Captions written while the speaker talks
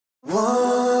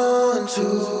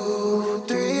2,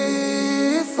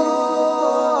 3,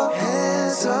 4.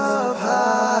 Hands up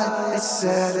high. It's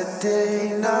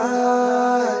Saturday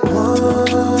night.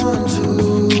 1,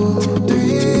 2,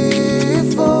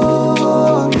 3,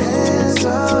 4. Hands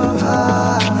up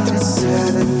high. It's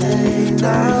Saturday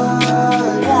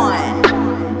night.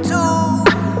 1,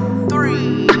 2,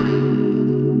 3.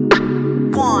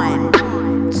 1,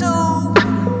 2,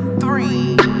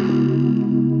 3.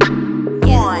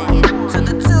 1 to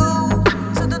the 2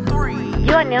 to the 3.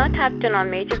 You are now tapped in on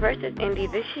Major versus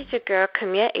Indie. This is your girl,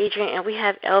 Camille Adrian, and we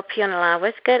have LP on the line.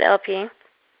 What's good, LP?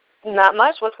 Not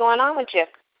much. What's going on with you?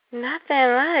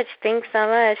 Nothing much. Thanks so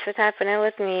much for tapping in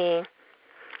with me.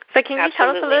 So can you tell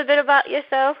us a Absolutely. little bit about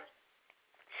yourself?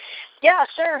 Yeah,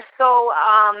 sure. So,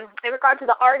 in regard to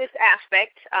the artist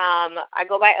aspect, I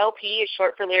go by LP. It's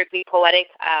short for lyrically poetic.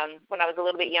 When I was a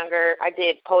little bit younger, I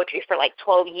did poetry for like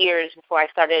 12 years before I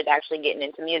started actually getting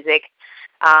into music.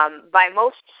 By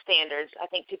most standards, I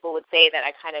think people would say that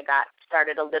I kind of got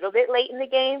started a little bit late in the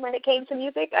game when it came to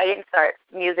music. I didn't start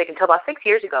music until about 6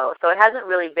 years ago, so it hasn't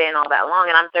really been all that long,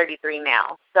 and I'm 33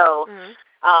 now. So,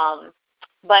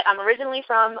 but I'm originally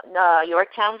from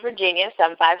Yorktown, Virginia,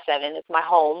 757. It's my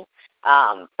home.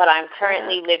 But I'm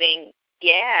currently living,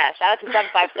 shout out to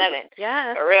 757.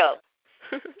 Yeah. For real.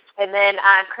 And then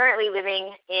I'm currently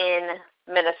living in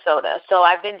Minnesota. So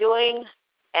I've been doing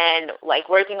and like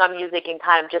working on music and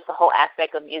kind of just the whole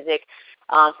aspect of music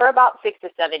for about 6 to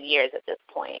 7 years at this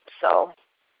point. So.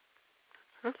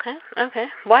 Okay.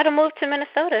 Why the move to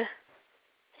Minnesota?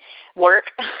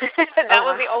 Work. That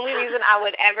was the only reason I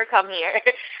would ever come here.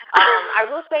 I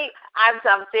will say, I'm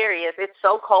serious. It's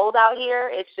so cold out here.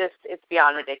 It's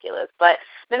beyond ridiculous. But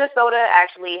Minnesota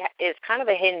actually is kind of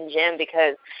a hidden gem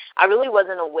because I really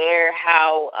wasn't aware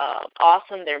how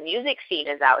awesome their music scene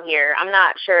is out here. I'm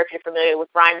not sure if you're familiar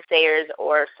with Rhymesayers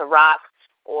or Ciroc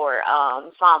or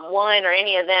Psalm 1 or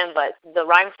any of them, but the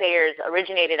Rhymesayers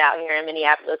originated out here in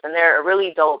Minneapolis, and they're a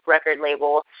really dope record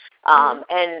label.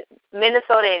 And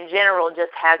Minnesota in general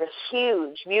just has a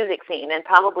huge music scene, and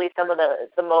probably some of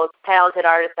the most talented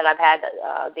artists that I've had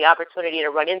the opportunity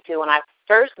to run into when I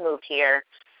first moved here.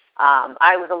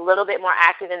 I was a little bit more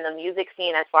active in the music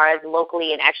scene as far as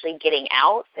locally and actually getting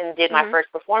out, and did my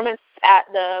first performance at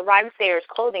the Rhymesayers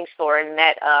clothing store and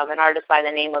met an artist by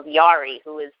the name of Yari,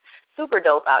 who is super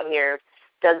dope out here,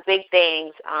 does big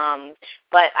things.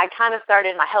 But I kind of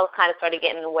started, my health kind of started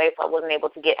getting in the way, so I wasn't able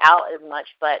to get out as much.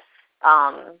 But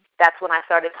that's when I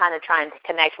started kind of trying to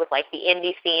connect with like the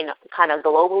indie scene kind of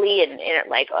globally and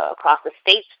like across the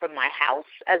states from my house,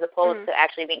 as opposed to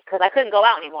actually being, because I couldn't go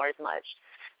out anymore as much.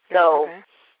 So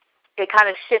it kind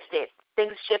of shifted.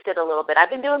 Things shifted a little bit. I've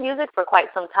been doing music for quite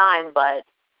some time, but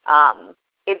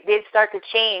it did start to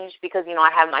change because, you know,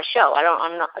 I have my show.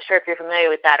 I'm not sure if you're familiar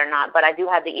with that or not, but I do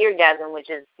have the Eargasm,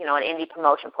 which is, you know, an indie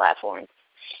promotion platform.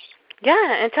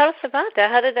 Yeah, and tell us about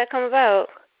that. How did that come about?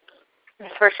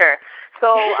 For sure.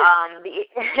 So the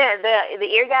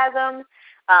Eargasm,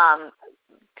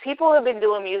 people have been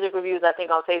doing music reviews, I think,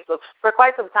 on Facebook for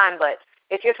quite some time, but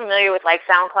if you're familiar with, like,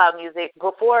 SoundCloud music,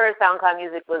 before SoundCloud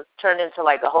music was turned into,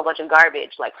 like, a whole bunch of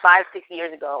garbage, like 5-6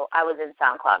 years ago, I was in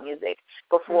SoundCloud music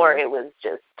before it was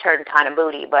just turned kind of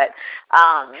booty. But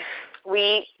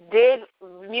we did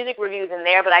music reviews in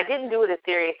there, but I didn't do it as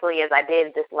seriously as I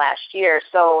did this last year.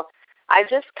 So I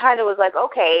just kind of was like,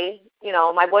 okay, you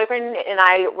know, my boyfriend and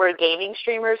I were gaming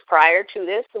streamers prior to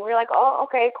this, and we were like, oh,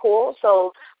 okay, cool.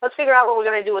 So let's figure out what we're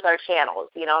going to do with our channels,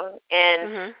 you know.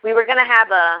 And we were going to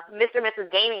have a Mr. and Mrs.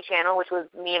 Gaming channel, which was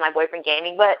me and my boyfriend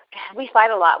gaming, but we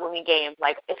fight a lot when we game.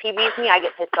 Like, if he beats me, I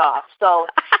get pissed off. So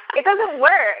it doesn't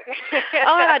work.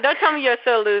 Oh, my God, don't tell me you're a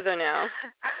sore loser now.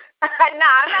 No, I'm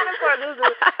not a sore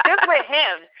loser. Just with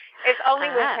him. It's only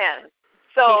with him.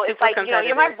 So it's like, you know,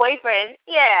 you're my boyfriend.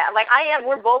 Yeah, like I am.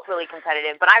 We're both really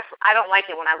competitive, but I don't like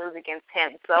it when I lose against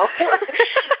him. So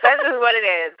that's just what it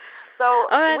is. So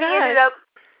ended up,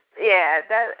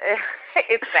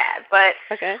 it's bad. But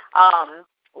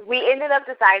we ended up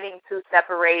deciding to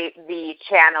separate the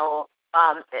channel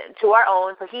to our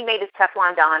own. So he made his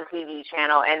Teflon Don TV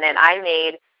channel, and then I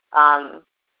made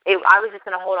I was just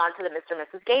going to hold on to the Mr. and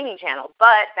Mrs. Gaming channel.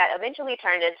 But that eventually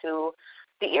turned into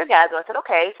the Eargasm. I said,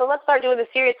 okay, so let's start doing this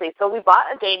seriously. So we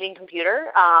bought a gaming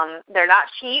computer. They're not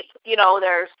cheap. You know,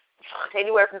 they're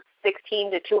anywhere from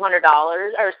 $1,600 to $200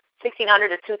 or $1,600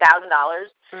 to $2,000.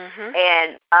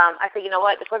 And I said, you know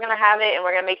what? If we're gonna have it and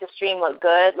we're gonna make the stream look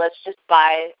good, let's just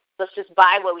buy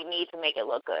what we need to make it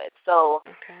look good. So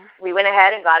we went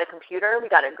ahead and got a computer. We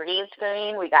got a green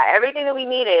screen. We got everything that we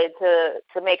needed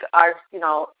to make our, you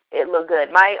know, it look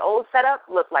good. My old setup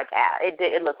looked like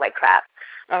it looked like crap,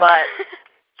 but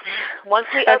Once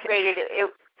we upgraded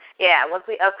once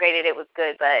we upgraded it was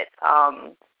good. But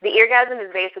the Eargasm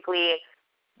has basically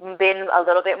been a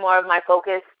little bit more of my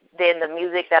focus than the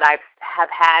music that I have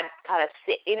had kind of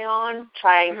sitting on,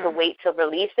 trying to wait to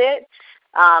release it.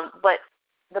 But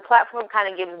the platform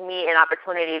kind of gives me an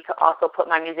opportunity to also put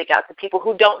my music out to people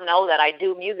who don't know that I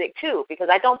do music too, because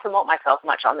I don't promote myself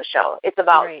much on the show. It's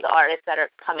about the artists that are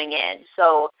coming in.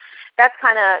 So that's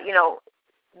kind of,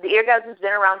 the Eargasm's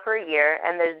been around for a year,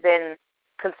 and there's been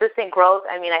consistent growth.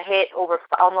 I mean, I hit over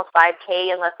almost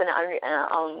 5K in less than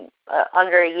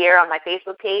under a year on my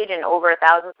Facebook page, and over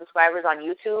 1,000 subscribers on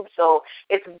YouTube. So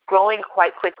it's growing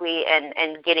quite quickly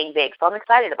and getting big. So I'm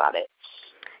excited about it.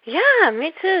 Yeah,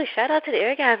 me too. Shout out to the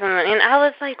Eargasm. And I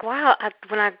was like, wow,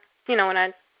 when I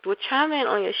would chime in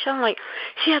on your show, I'm like,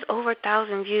 she has over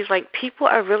 1,000 views. Like, people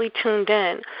are really tuned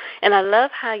in. And I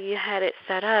love how you had it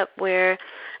set up where,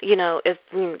 if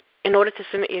in order to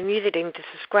submit your music, they need to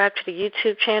subscribe to the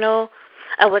YouTube channel.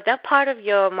 Was that part of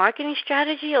your marketing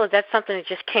strategy, or was that something that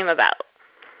just came about?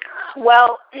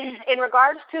 Well, in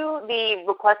regards to the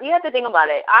request, you have to think about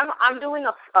it. I'm doing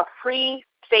a free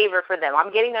favor for them.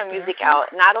 I'm getting their music out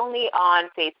not only on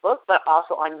Facebook but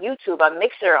also on YouTube, on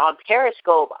Mixer, on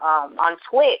Periscope, on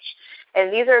Twitch,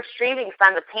 and these are streaming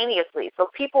simultaneously. So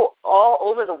people all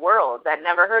over the world that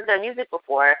never heard their music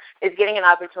before is getting an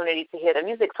opportunity to hear their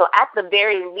music. So at the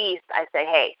very least, I say,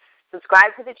 hey,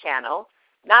 subscribe to the channel,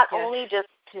 not only just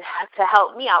to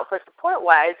help me out for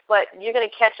support-wise, but you're going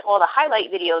to catch all the highlight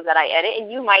videos that I edit,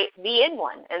 and you might be in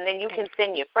one. And then you can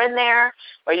send your friend there,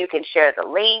 or you can share the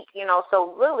link,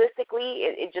 So realistically,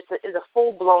 it just is a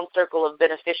full-blown circle of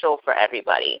beneficial for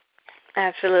everybody.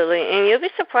 Absolutely. And you'll be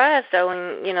surprised, though,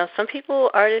 when, some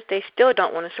artists, they still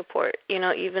don't want to support,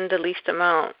 even the least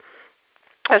amount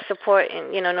of support,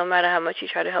 and, no matter how much you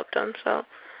try to help them. So,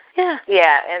 yeah.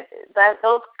 Yeah, and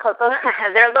those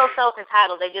they're a little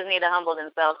self-entitled. They just need to humble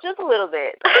themselves just a little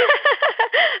bit.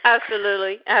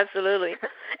 Absolutely.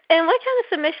 And what kind of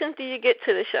submissions do you get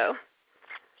to the show?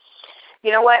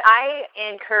 You know what? I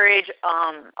encourage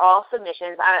all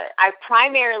submissions. I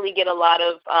primarily get a lot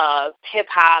of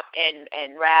hip-hop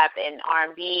and rap and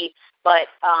R&B, but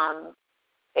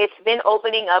it's been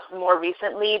opening up more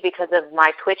recently because of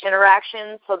my Twitch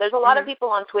interactions. So there's a lot of people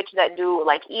on Twitch that do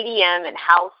like EDM and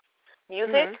house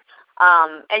music.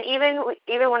 And even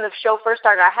when the show first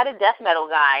started, I had a death metal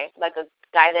guy, like a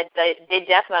guy that did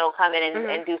death metal, come in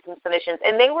and do some submissions.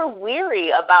 And they were weary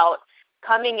about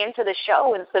coming into the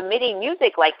show and submitting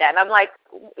music like that. And I'm like,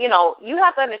 you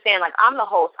have to understand, like, I'm the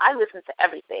host. I listen to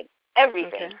everything.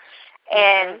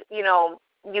 And,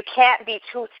 you can't be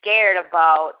too scared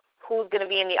about who's going to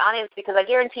be in the audience, because I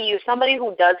guarantee you somebody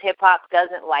who does hip-hop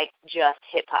doesn't like just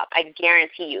hip-hop. I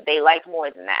guarantee you they like more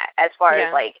than that as far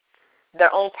as, like,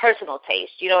 their own personal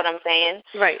taste. You know what I'm saying?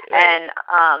 Right. And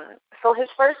so his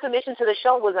first submission to the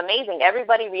show was amazing.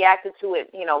 Everybody reacted to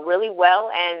it, really well.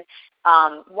 And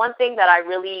one thing that I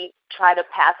really try to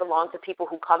pass along to people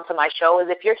who come to my show is,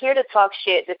 if you're here to talk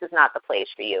shit, this is not the place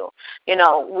for you.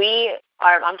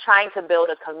 I'm trying to build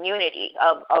a community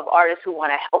of artists who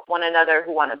want to help one another,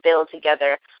 who want to build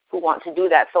together, who want to do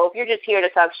that. So if you're just here to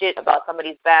talk shit about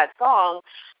somebody's bad song,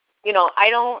 I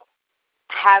don't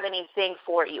have anything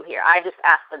for you here. I just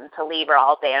ask them to leave, or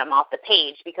all day I'm off the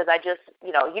page, because I just,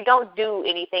 you don't do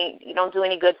anything, you don't do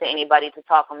any good to anybody to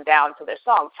talk them down to their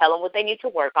song. Tell them what they need to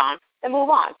work on and move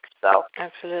on. So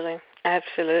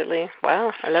Absolutely.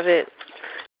 Wow, I love it.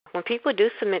 When people do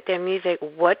submit their music,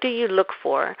 what do you look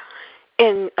for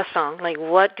in a song? Like,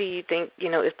 what do you think,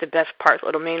 is the best parts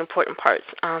or the main important parts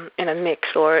in a mix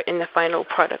or in the final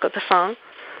product of the song?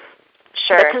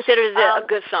 Sure. That considers it a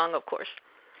good song, of course.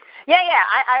 Yeah,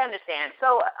 I understand.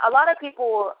 So a lot of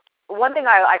people, one thing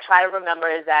I try to remember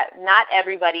is that not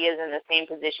everybody is in the same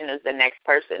position as the next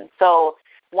person. So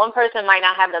one person might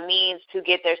not have the means to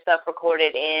get their stuff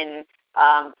recorded in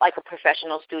like a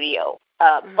professional studio.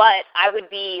 But I would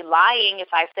be lying if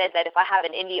I said that if I have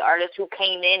an indie artist who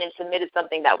came in and submitted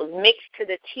something that was mixed to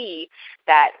the T,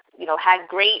 that, had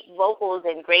great vocals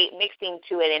and great mixing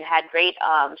to it and had great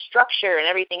structure and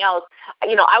everything else,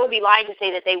 I would be lying to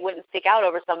say that they wouldn't stick out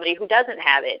over somebody who doesn't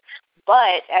have it.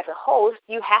 But as a host,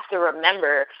 you have to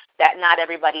remember that not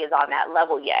everybody is on that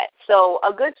level yet. So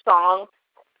a good song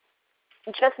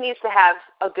just needs to have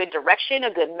a good direction,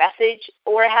 a good message,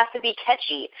 or it has to be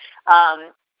catchy.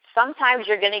 sometimes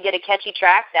you're going to get a catchy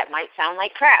track that might sound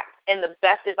like crap. And the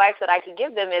best advice that I can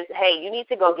give them is, hey, you need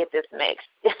to go get this mixed.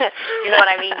 You know what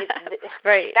I mean?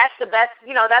 Right. That's the best,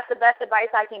 that's the best advice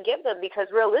I can give them, because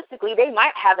realistically they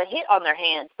might have a hit on their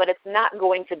hands, but it's not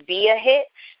going to be a hit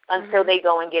until they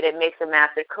go and get it mixed and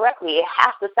mastered correctly. It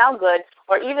has to sound good,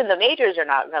 or even the majors are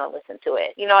not going to listen to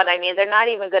it. You know what I mean? They're not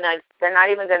even going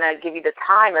to give you the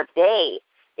time of day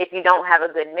if you don't have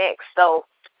a good mix. So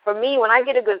for me, when I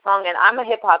get a good song, and I'm a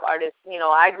hip-hop artist,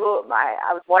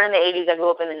 I was born in the 80s, I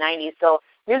grew up in the 90s, so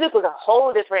music was a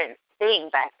whole different thing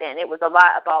back then. It was a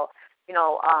lot about,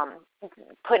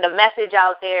 putting a message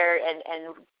out there and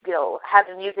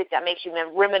having music that makes you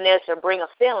reminisce or bring a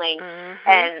feeling.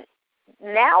 And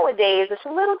nowadays, it's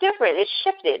a little different. It's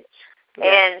shifted. Yeah.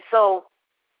 And so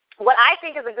what I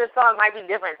think is a good song might be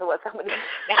different to what somebody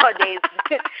nowadays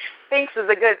thinks is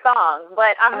a good song,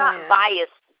 but I'm not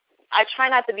biased. I try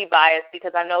not to be biased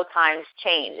because I know times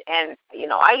change. And,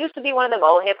 I used to be one of them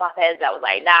old hip-hop heads that was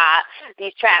like, nah,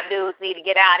 these trap dudes need to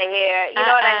get out of here. You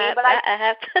know what I mean? But I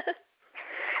have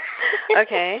to.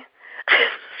 Okay.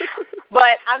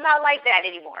 But I'm not like that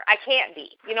anymore. I can't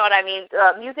be. You know what I mean?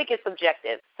 Music is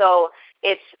subjective. So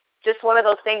it's just one of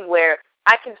those things where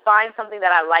I can find something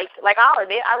that I like. Like, I'll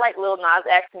admit, I like Lil Nas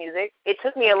X music. It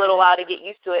took me a little while to get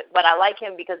used to it, but I like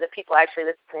him because if people actually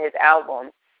listen to his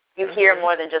album, you hear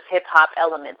more than just hip-hop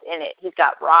elements in it. He's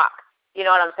got rock. You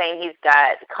know what I'm saying? He's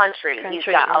got country. He's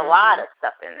got a lot of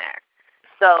stuff in there.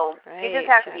 So you just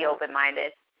have to be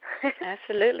open-minded.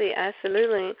 Absolutely,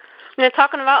 absolutely.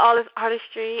 Talking about all this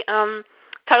artistry,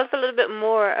 tell us a little bit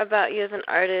more about you as an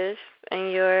artist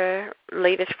and your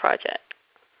latest project.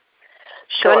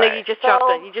 Sure. So I know you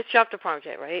just dropped a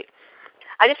project, right?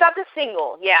 I just dropped a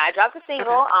single. Yeah, I dropped a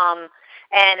single,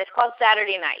 and it's called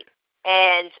Saturday Night.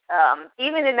 And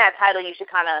even in that title, you should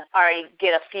kind of already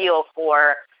get a feel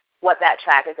for what that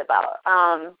track is about.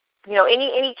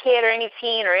 Any kid or any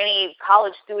teen or any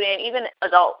college student, even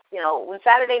adults, when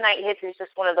Saturday night hits, it's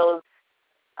just one of those,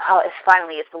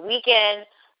 it's the weekend,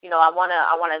 I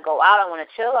wanna go out, I wanna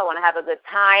chill, I wanna have a good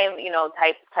time,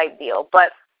 type deal.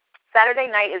 But Saturday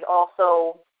night is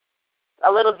also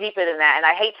a little deeper than that, and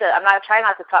I'm trying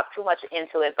not to talk too much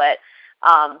into it, but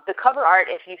the cover art,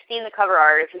 if you've seen the cover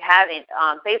art, if you haven't,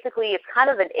 basically it's kind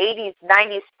of an 80s,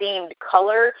 90s themed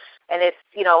color, and it's,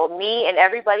 me and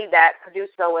everybody that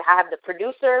produced. So I have the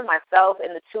producer, myself,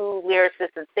 and the two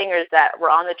lyricists and singers that were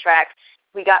on the track.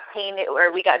 We got painted,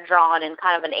 or we got drawn in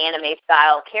kind of an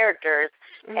anime-style characters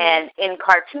and in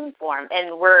cartoon form,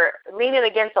 and we're leaning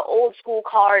against an old-school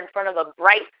car in front of a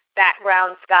bright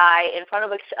background sky in front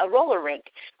of a roller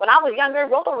rink. When I was younger,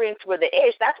 roller rinks were the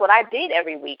ish. That's what I did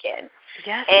every weekend.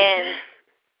 Yes. And,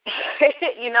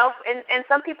 and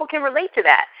some people can relate to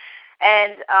that.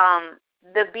 And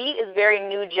the beat is very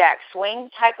New Jack Swing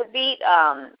type of beat,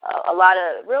 a lot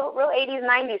of real 80s,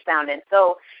 90s sounding.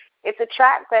 So it's a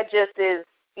track that just is,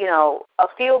 a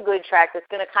feel-good track that's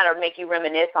going to kind of make you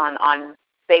reminisce on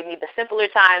maybe the simpler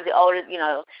times, the older,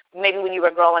 maybe when you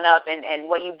were growing up and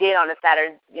what you did on a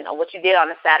Saturday, what you did on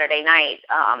a Saturday night.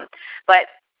 But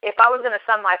if I was going to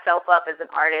sum myself up as an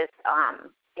artist, I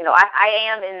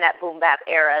am in that boom bap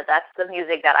era. That's the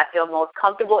music that I feel most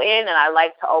comfortable in, and I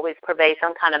like to always purvey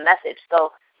some kind of message.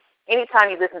 So anytime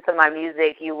you listen to my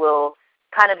music, you will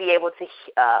kind of be able to,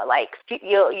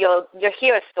 you'll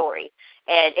hear a story,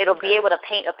 and it'll be able to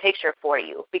paint a picture for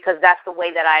you, because that's the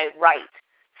way that I write.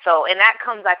 So, and that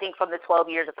comes, I think, from the 12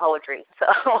 years of poetry. So,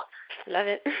 love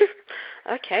it.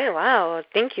 Okay, wow. Well,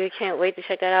 thank you. Can't wait to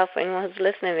check that out for anyone who's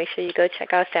listening. Make sure you go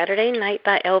check out Saturday Night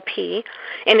by LP.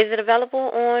 And is it available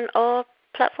on all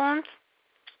platforms?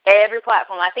 Every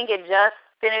platform. I think it just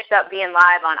finished up being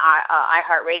live on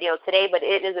iHeartRadio today, but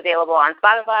it is available on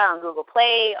Spotify, on Google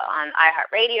Play, on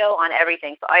iHeartRadio, on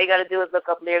everything. So all you got to do is look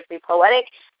up Lyrically Poetic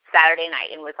Saturday Night,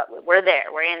 and we're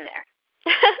there. We're in there.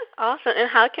 Awesome. And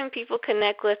how can people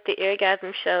connect with the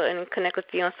Eargasm Show and connect with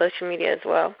you on social media as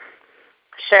well?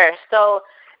 Sure. So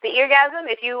the Eargasm,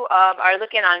 if you are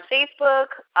looking on Facebook,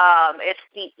 it's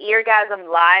the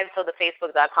Eargasm Live, so the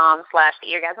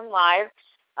facebook.com/Eargasm Live.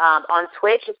 On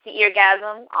Twitch, it's the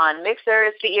Eargasm. On Mixer,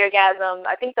 it's the Eargasm.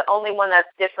 I think the only one that's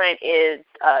different is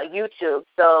YouTube.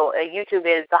 So YouTube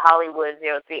is the Hollywood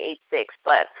 0386,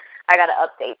 but I got to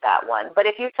update that one. But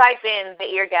if you type in the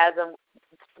Eargasm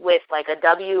with like a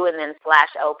W and then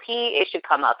 /LP, it should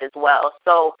come up as well.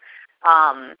 So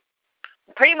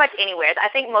pretty much anywhere. I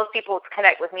think most people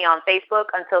connect with me on Facebook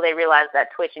until they realize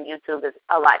that Twitch and YouTube is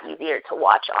a lot easier to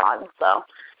watch on. So.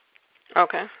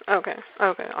 Okay,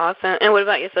 awesome. And what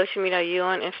about your social media? Are you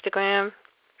on Instagram?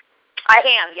 I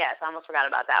am, yes. I almost forgot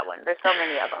about that one. There's so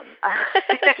many of them.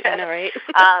 I know, right?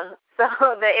 So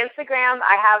the Instagram,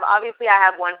 I have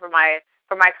one for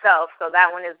myself. So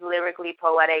that one is Lyrically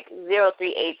Poetic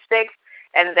 0386.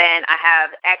 And then I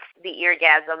have X the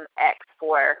Eargasm X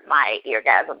for my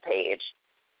Eargasm page.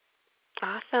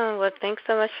 Awesome. Well, thanks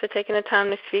so much for taking the time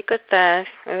to speak with us.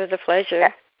 It was a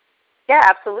pleasure. Yeah,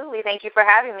 absolutely. Thank you for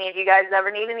having me. If you guys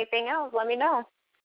ever need anything else, let me know.